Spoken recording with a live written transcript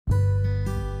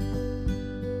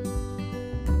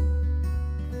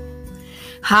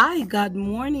Hi, good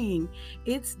morning.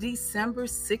 It's December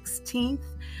 16th.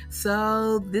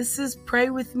 So this is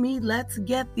Pray With Me. Let's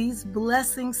get these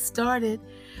blessings started.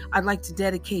 I'd like to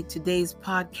dedicate today's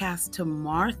podcast to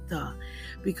Martha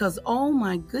because, oh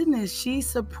my goodness, she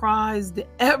surprised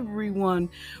everyone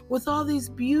with all these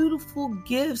beautiful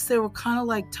gifts. They were kind of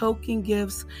like token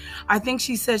gifts. I think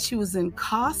she said she was in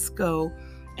Costco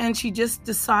and she just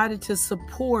decided to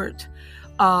support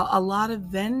a lot of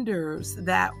vendors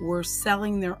that were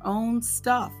selling their own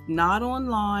stuff, not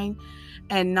online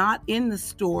and not in the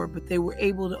store, but they were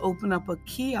able to open up a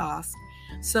kiosk.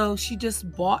 So she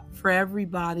just bought for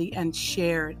everybody and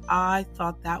shared. I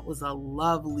thought that was a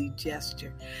lovely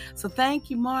gesture. So thank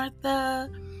you, Martha.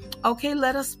 Okay,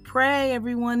 let us pray,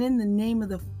 everyone, in the name of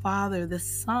the Father, the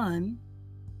Son,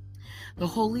 the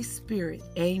Holy Spirit.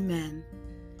 Amen.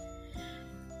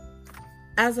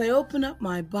 As I open up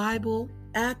my Bible,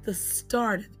 at the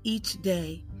start of each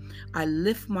day, I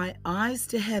lift my eyes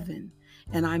to heaven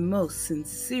and I most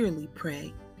sincerely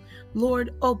pray,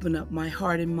 Lord, open up my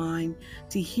heart and mind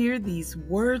to hear these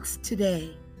words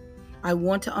today. I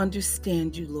want to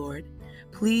understand you, Lord.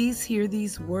 Please hear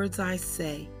these words I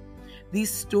say.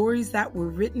 These stories that were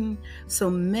written so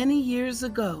many years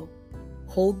ago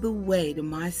hold the way to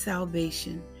my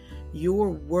salvation. Your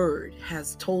word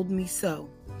has told me so.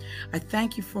 I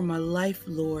thank you for my life,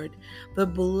 Lord, the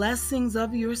blessings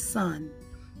of your Son,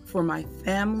 for my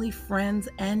family, friends,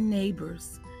 and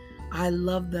neighbors. I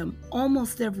love them,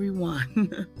 almost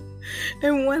everyone.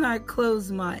 And when I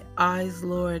close my eyes,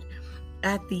 Lord,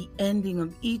 at the ending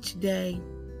of each day,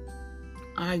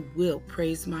 I will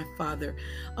praise my Father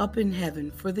up in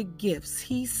heaven for the gifts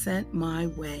he sent my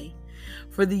way,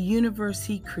 for the universe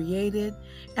he created,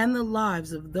 and the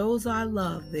lives of those I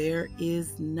love. There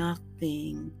is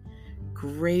nothing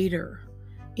greater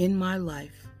in my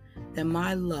life than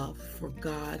my love for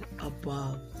God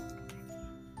above.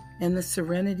 And the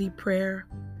serenity prayer,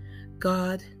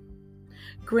 God,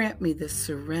 grant me the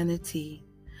serenity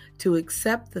to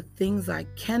accept the things I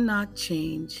cannot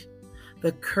change,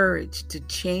 the courage to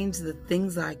change the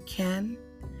things I can,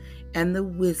 and the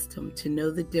wisdom to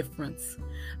know the difference,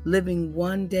 living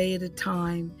one day at a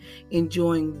time,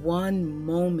 enjoying one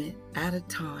moment at a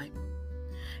time,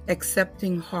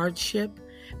 accepting hardship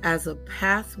as a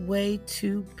pathway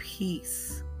to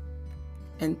peace,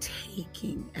 and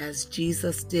taking, as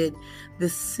Jesus did,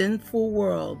 this sinful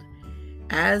world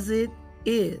as it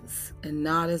is and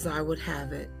not as I would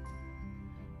have it,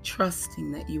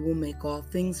 trusting that you will make all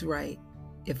things right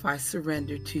if I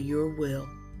surrender to your will,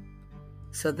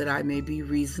 so that I may be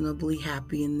reasonably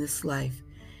happy in this life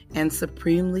and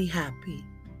supremely happy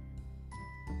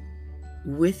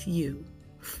with you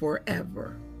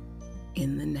forever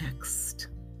in the next.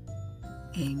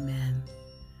 Amen.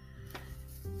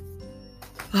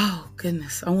 Oh,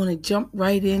 goodness. I want to jump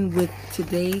right in with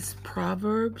today's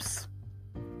Proverbs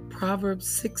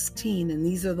 16, and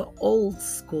these are the old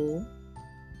school.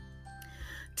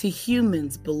 To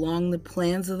humans belong the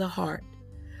plans of the heart,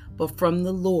 but from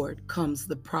the Lord comes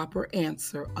the proper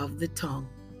answer of the tongue.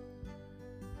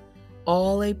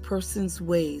 All a person's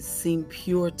ways seem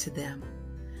pure to them,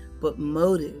 but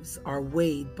motives are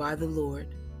weighed by the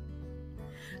Lord.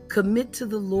 Commit to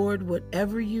the Lord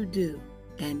whatever you do,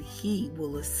 and he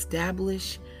will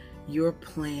establish your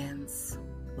plans.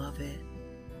 Love it.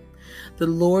 The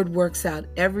Lord works out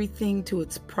everything to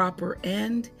its proper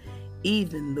end,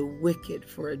 even the wicked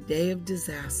for a day of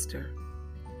disaster.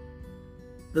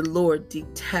 The Lord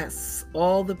detests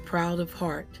all the proud of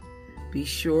heart. Be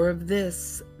sure of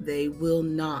this, they will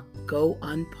not go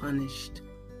unpunished.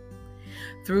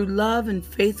 Through love and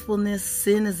faithfulness,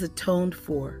 sin is atoned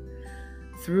for.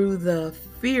 Through the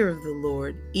fear of the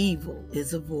Lord, evil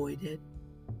is avoided.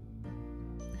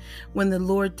 When the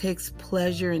Lord takes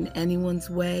pleasure in anyone's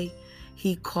way,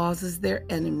 he causes their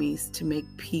enemies to make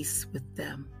peace with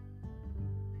them.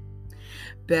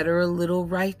 Better a little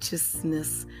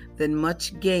righteousness than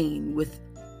much gain with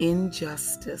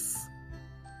injustice.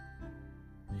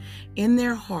 In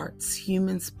their hearts,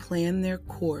 humans plan their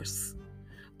course,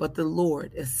 but the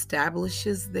Lord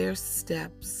establishes their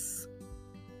steps.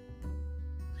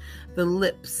 The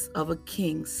lips of a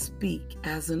king speak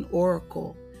as an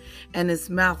oracle, and his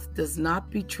mouth does not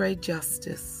betray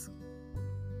justice.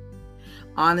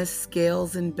 Honest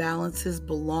scales and balances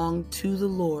belong to the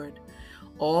Lord.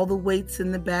 All the weights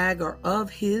in the bag are of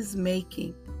his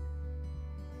making.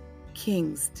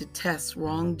 Kings detest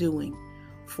wrongdoing,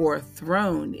 for a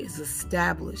throne is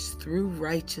established through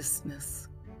righteousness.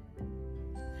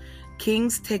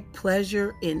 Kings take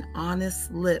pleasure in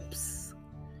honest lips.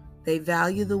 They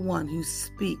value the one who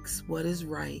speaks what is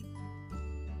right.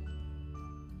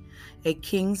 A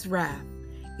king's wrath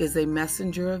is a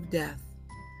messenger of death,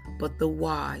 but the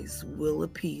wise will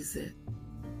appease it.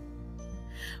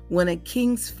 When a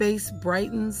king's face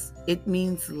brightens, it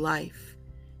means life.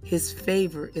 His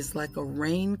favor is like a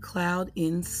rain cloud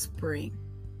in spring.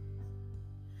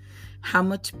 How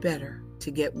much better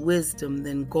to get wisdom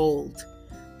than gold,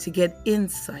 to get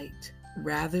insight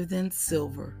rather than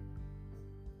silver.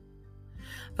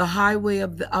 The highway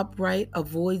of the upright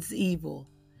avoids evil.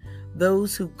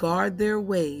 Those who guard their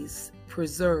ways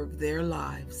preserve their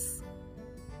lives.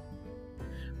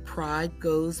 Pride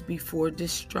goes before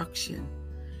destruction,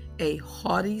 a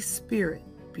haughty spirit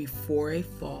before a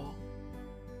fall.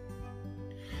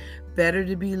 Better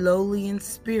to be lowly in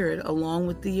spirit along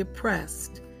with the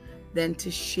oppressed than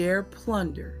to share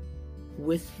plunder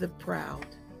with the proud.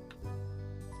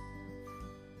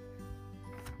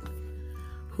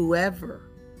 Whoever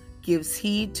gives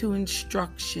heed to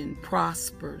instruction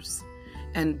prospers,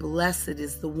 and blessed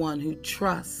is the one who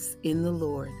trusts in the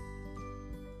Lord.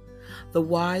 The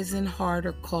wise in heart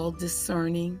are called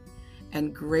discerning,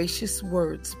 and gracious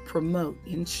words promote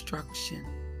instruction.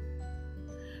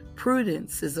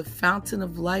 Prudence is a fountain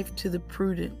of life to the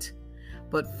prudent,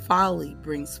 but folly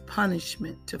brings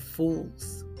punishment to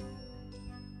fools.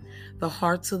 The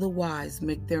hearts of the wise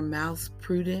make their mouths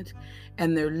prudent,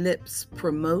 and their lips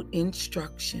promote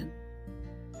instruction.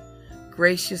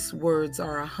 Gracious words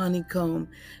are a honeycomb,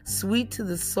 sweet to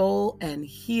the soul and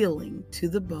healing to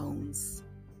the bones.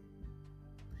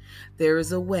 There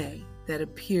is a way that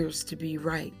appears to be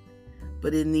right,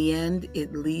 but in the end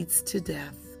it leads to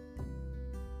death.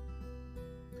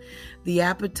 The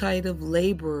appetite of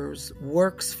laborers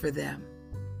works for them.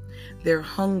 Their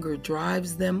hunger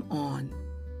drives them on.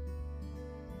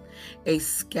 A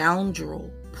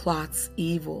scoundrel plots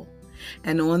evil,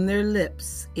 and on their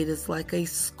lips it is like a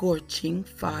scorching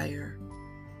fire.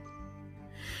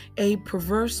 A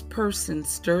perverse person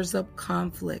stirs up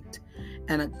conflict,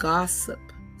 and a gossip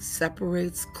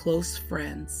separates close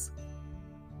friends.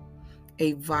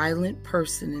 A violent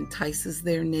person entices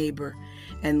their neighbor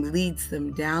and leads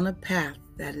them down a path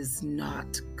that is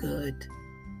not good.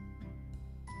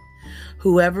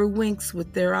 Whoever winks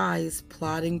with their eye is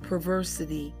plotting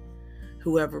perversity.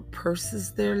 Whoever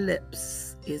purses their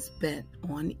lips is bent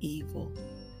on evil.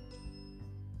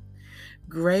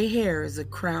 Gray hair is a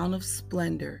crown of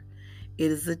splendor.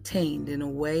 It is attained in a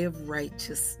way of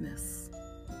righteousness.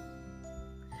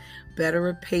 Better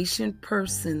a patient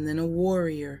person than a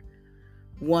warrior,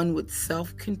 one with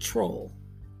self-control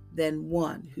than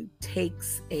one who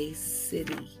takes a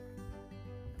city.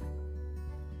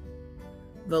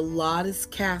 The lot is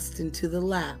cast into the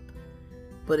lap,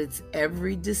 but its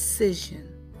every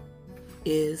decision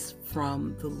is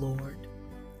from the Lord.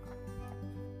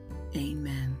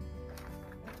 Amen.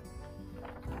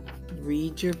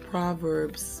 Read your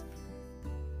Proverbs.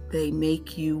 They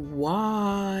make you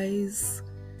wise,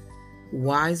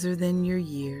 wiser than your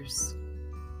years.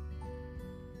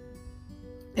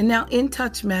 And now In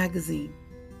Touch magazine,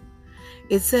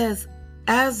 it says,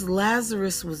 as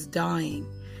Lazarus was dying,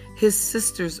 his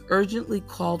sisters urgently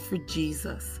called for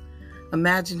Jesus.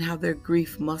 Imagine how their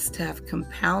grief must have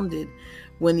compounded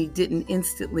when he didn't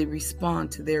instantly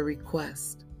respond to their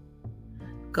request.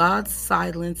 God's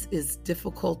silence is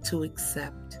difficult to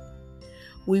accept.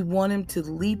 We want him to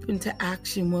leap into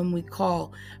action when we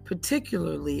call,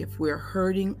 particularly if we're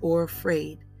hurting or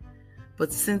afraid.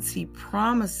 But since he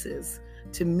promises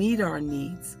to meet our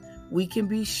needs, we can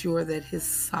be sure that his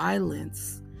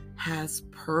silence has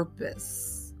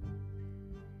purpose.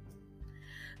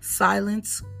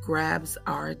 Silence grabs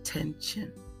our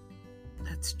attention.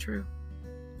 That's true.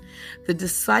 The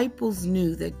disciples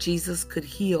knew that Jesus could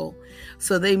heal,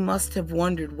 so they must have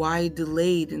wondered why he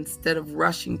delayed instead of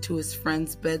rushing to his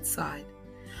friend's bedside.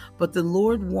 But the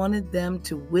Lord wanted them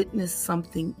to witness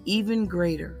something even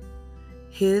greater,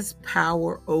 his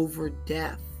power over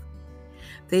death.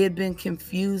 They had been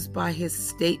confused by his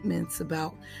statements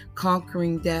about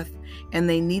conquering death, and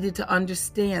they needed to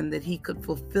understand that he could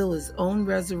fulfill his own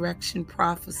resurrection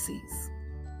prophecies.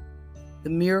 The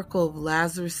miracle of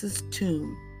Lazarus'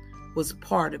 tomb was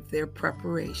part of their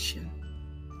preparation.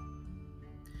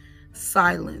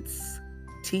 Silence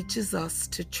teaches us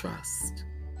to trust.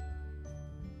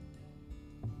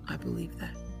 I believe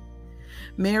that.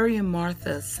 Mary and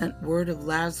Martha sent word of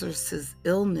Lazarus'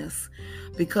 illness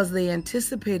because they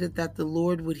anticipated that the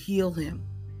Lord would heal him.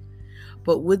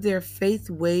 But would their faith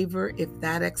waver if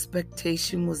that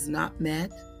expectation was not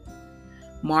met?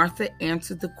 Martha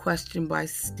answered the question by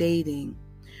stating,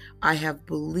 I have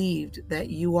believed that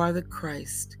you are the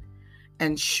Christ.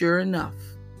 And sure enough,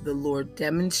 the Lord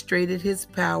demonstrated his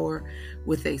power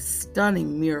with a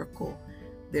stunning miracle.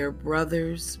 Their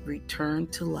brothers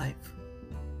returned to life.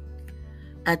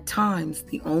 At times,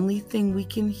 the only thing we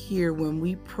can hear when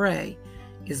we pray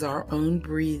is our own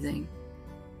breathing.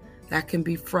 That can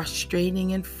be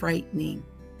frustrating and frightening.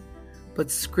 But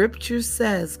Scripture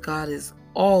says God is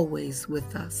always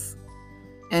with us,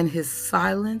 and his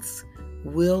silence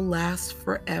will last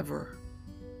forever.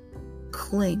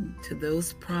 Cling to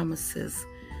those promises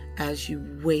as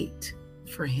you wait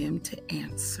for him to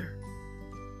answer.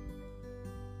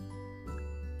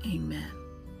 Amen.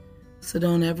 So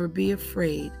don't ever be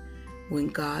afraid when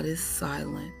God is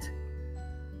silent,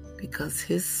 because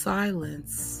his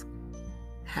silence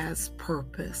has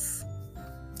purpose.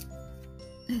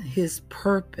 And his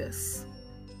purpose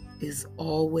is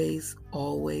always,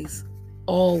 always,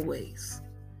 always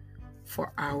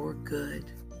for our good.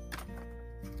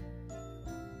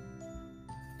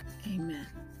 Amen.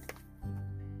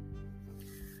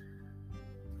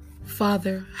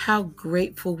 Father, how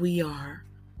grateful we are.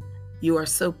 You are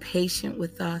so patient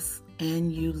with us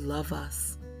and you love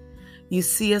us. You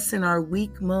see us in our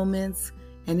weak moments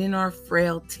and in our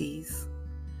frailties.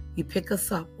 You pick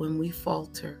us up when we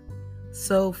falter,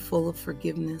 so full of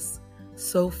forgiveness,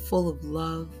 so full of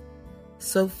love,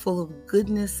 so full of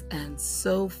goodness, and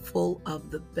so full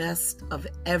of the best of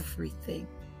everything.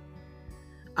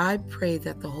 I pray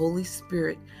that the Holy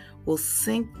Spirit will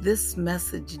sink this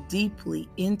message deeply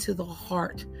into the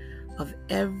heart of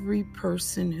every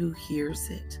person who hears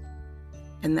it,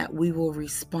 and that we will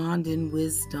respond in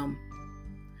wisdom,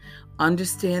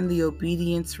 understand the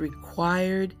obedience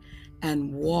required,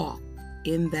 and walk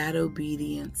in that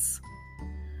obedience.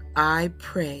 I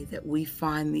pray that we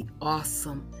find the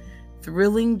awesome,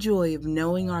 thrilling joy of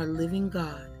knowing our living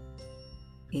God.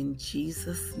 In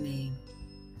Jesus' name,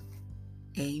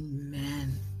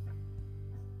 amen.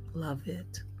 Love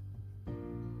it.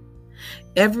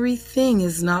 Everything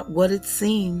is not what it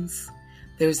seems.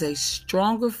 There's a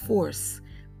stronger force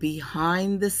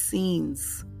behind the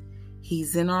scenes.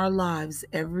 He's in our lives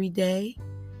every day.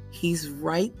 He's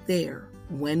right there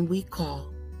when we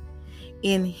call.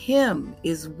 In him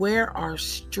is where our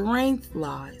strength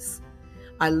lies.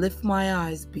 I lift my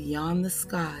eyes beyond the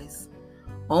skies.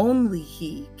 Only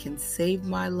he can save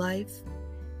my life,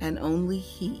 and only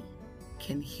he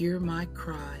can hear my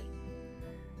cry.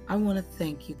 I want to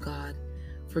thank you, God,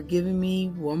 for giving me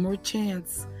one more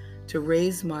chance to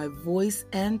raise my voice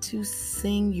and to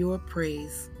sing your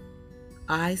praise.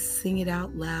 I sing it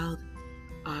out loud.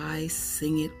 I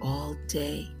sing it all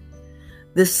day.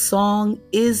 This song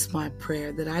is my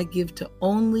prayer that I give to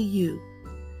only you.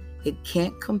 It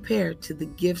can't compare to the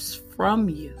gifts from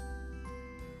you.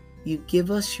 You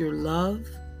give us your love.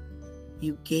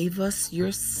 You gave us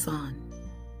your Son.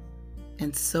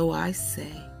 And so I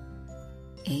say,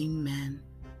 amen.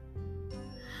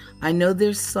 I know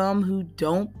there's some who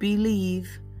don't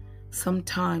believe.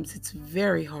 Sometimes it's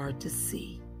very hard to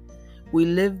see. We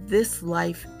live this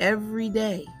life every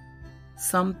day.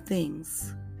 Some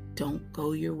things don't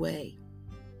go your way.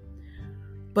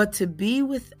 But to be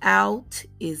without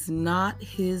is not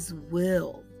his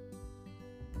will.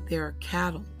 There are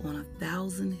cattle on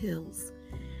 1,000 hills,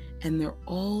 and they're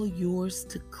all yours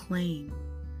to claim.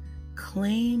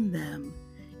 Claim them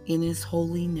in his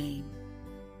holy name.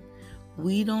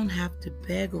 We don't have to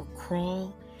beg or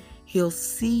crawl. He'll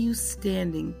see you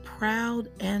standing proud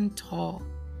and tall.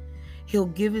 He'll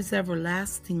give his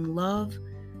everlasting love.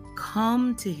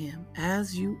 Come to him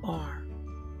as you are.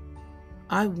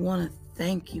 I want to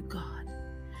thank you, God,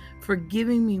 for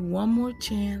giving me one more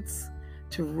chance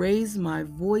to raise my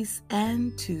voice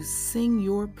and to sing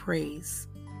your praise.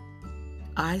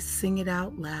 I sing it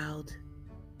out loud.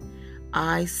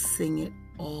 I sing it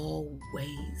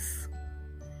always.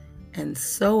 And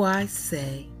so I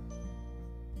say,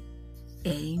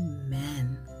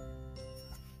 amen.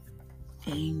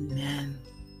 Amen.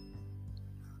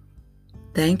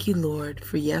 Thank you, Lord,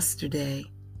 for yesterday.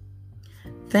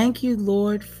 Thank you,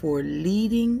 Lord, for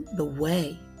leading the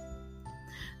way.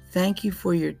 Thank you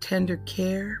for your tender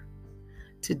care.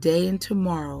 Today and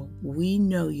tomorrow, we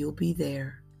know you'll be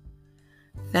there.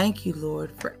 Thank you,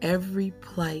 Lord, for every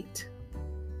plight.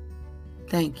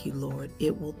 Thank you, Lord,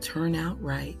 it will turn out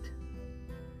right.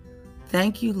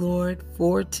 Thank you, Lord,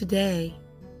 for today.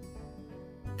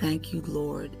 Thank you,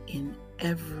 Lord, in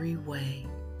every way.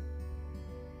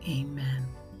 Amen.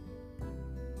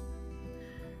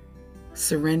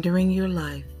 Surrendering your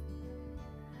life.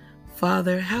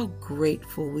 Father, how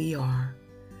grateful we are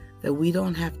that we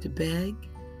don't have to beg.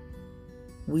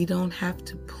 We don't have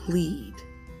to plead.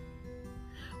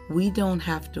 We don't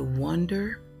have to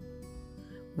wonder.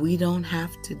 We don't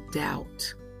have to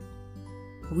doubt.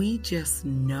 We just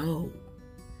know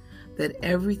that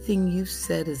everything you've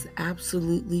said is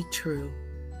absolutely true,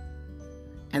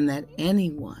 and that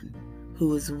anyone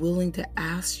who is willing to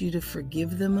ask you to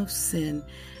forgive them of sin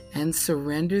and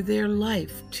surrender their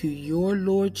life to your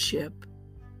lordship,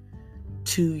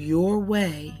 to your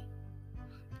way,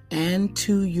 and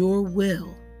to your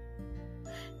will,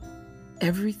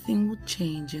 everything will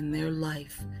change in their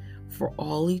life for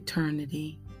all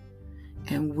eternity.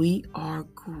 And we are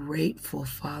grateful,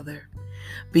 Father,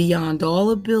 beyond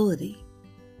all ability,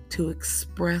 to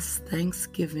express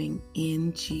thanksgiving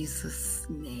in Jesus'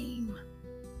 name.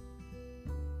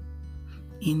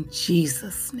 In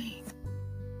Jesus' name,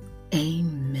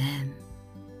 amen.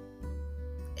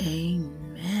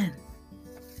 Amen.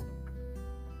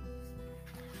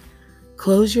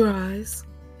 Close your eyes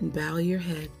and bow your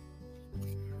head.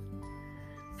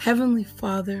 Heavenly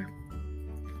Father,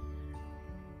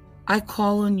 I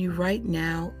call on you right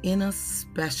now in a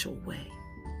special way.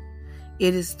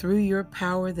 It is through your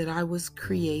power that I was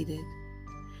created.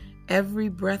 Every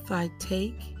breath I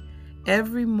take,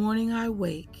 every morning I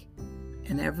wake,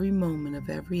 and every moment of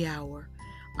every hour,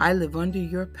 I live under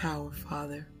your power,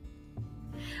 Father.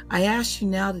 I ask you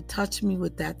now to touch me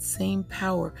with that same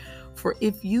power, for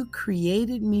if you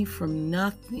created me from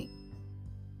nothing,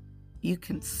 you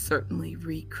can certainly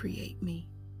recreate me.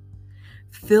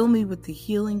 Fill me with the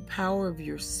healing power of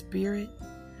your Spirit.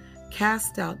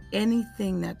 Cast out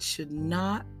anything that should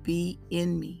not be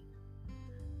in me.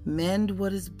 Mend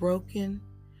what is broken.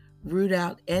 Root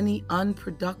out any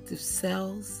unproductive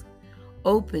cells.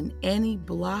 Open any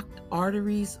blocked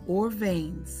arteries or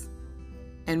veins,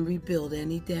 and rebuild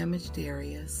any damaged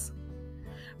areas.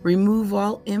 Remove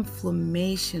all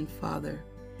inflammation, Father,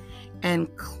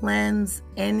 and cleanse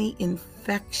any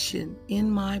infection in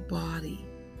my body.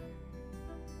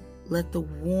 Let the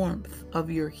warmth of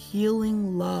your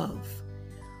healing love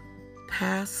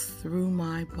pass through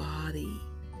my body.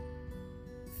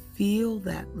 Feel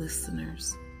that,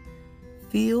 listeners.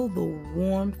 Feel the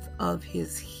warmth of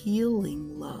his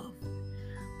healing love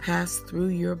pass through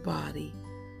your body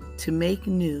to make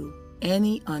new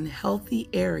any unhealthy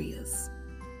areas,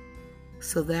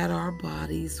 so that our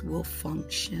bodies will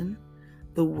function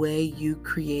the way you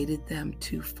created them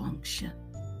to function.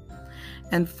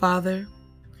 And Father,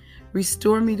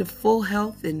 restore me to full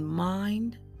health in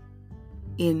mind,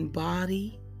 in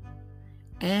body,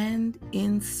 and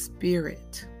in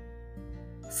spirit,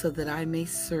 so that I may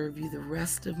serve you the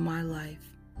rest of my life.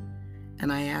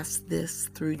 And I ask this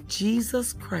through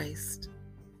Jesus Christ,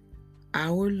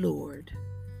 our Lord.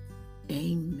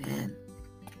 Amen.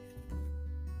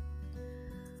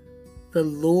 The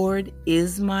Lord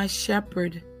is my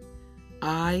shepherd,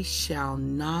 I shall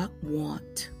not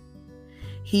want.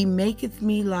 He maketh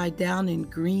me lie down in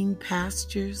green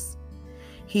pastures.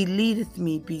 He leadeth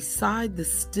me beside the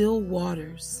still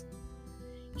waters.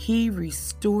 He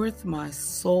restoreth my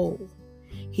soul.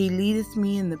 He leadeth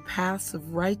me in the paths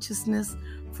of righteousness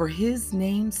for his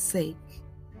name's sake.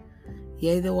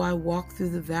 Yea, though I walk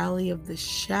through the valley of the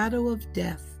shadow of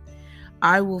death,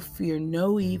 I will fear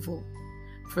no evil,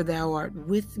 for thou art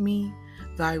with me.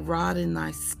 Thy rod and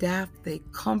thy staff, they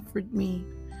comfort me.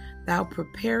 Thou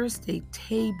preparest a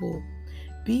table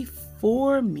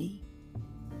before me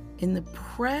in the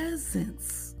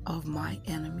presence of my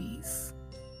enemies.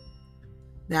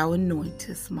 Thou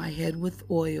anointest my head with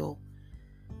oil,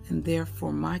 and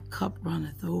therefore my cup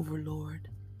runneth over, Lord.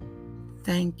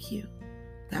 Thank you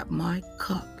that my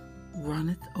cup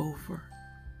runneth over.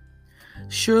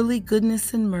 Surely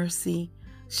goodness and mercy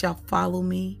shall follow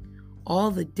me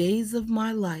all the days of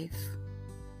my life,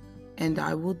 and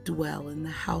I will dwell in the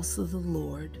house of the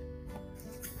Lord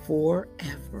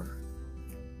forever.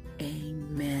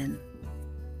 Amen.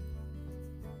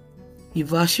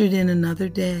 You've ushered in another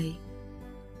day,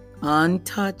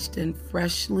 untouched and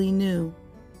freshly new.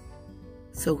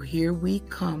 So here we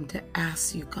come to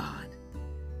ask you, God,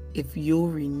 if you'll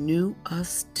renew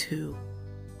us too.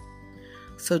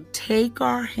 So take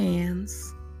our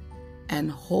hands and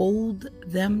hold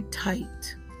them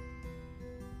tight,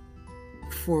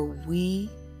 for we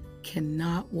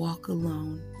cannot walk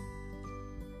alone.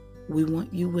 We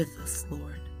want you with us,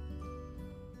 Lord.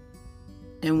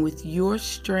 And with your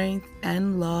strength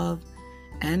and love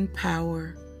and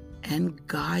power and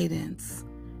guidance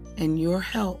and your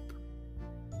help,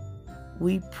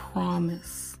 we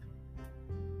promise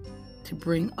to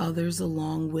bring others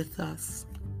along with us.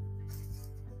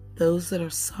 Those that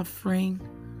are suffering,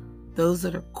 those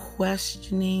that are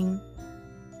questioning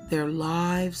their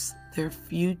lives, their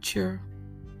future,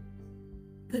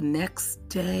 the next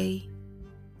day.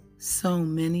 So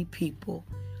many people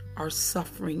are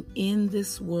suffering in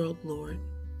this world, Lord.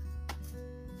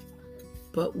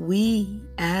 But we,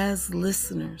 as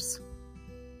listeners,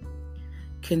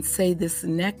 can say this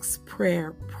next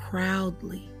prayer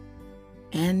proudly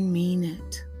and mean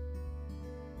it.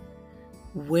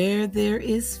 Where there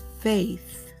is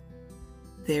faith,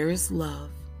 there is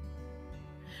love.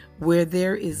 Where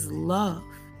there is love,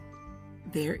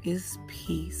 there is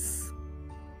peace.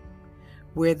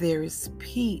 Where there is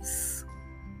peace,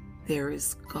 there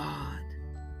is God.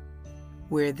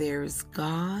 Where there is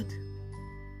God,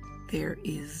 there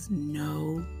is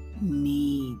no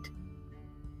need.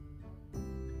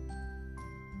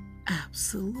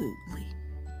 Absolutely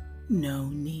no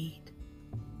need.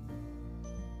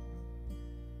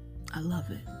 I love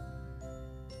it.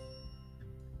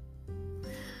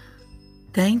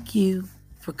 Thank you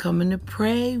for coming to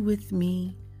pray with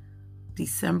me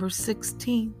December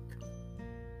 16th.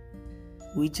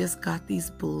 We just got these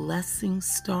blessings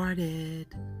started.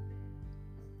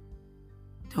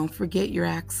 Don't forget your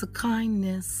acts of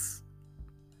kindness.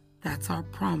 That's our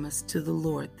promise to the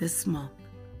Lord this month.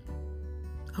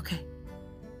 Okay,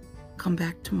 come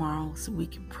back tomorrow so we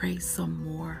can pray some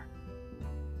more.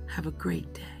 Have a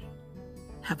great day.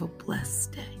 Have a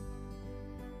blessed day.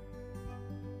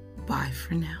 Bye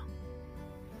for now.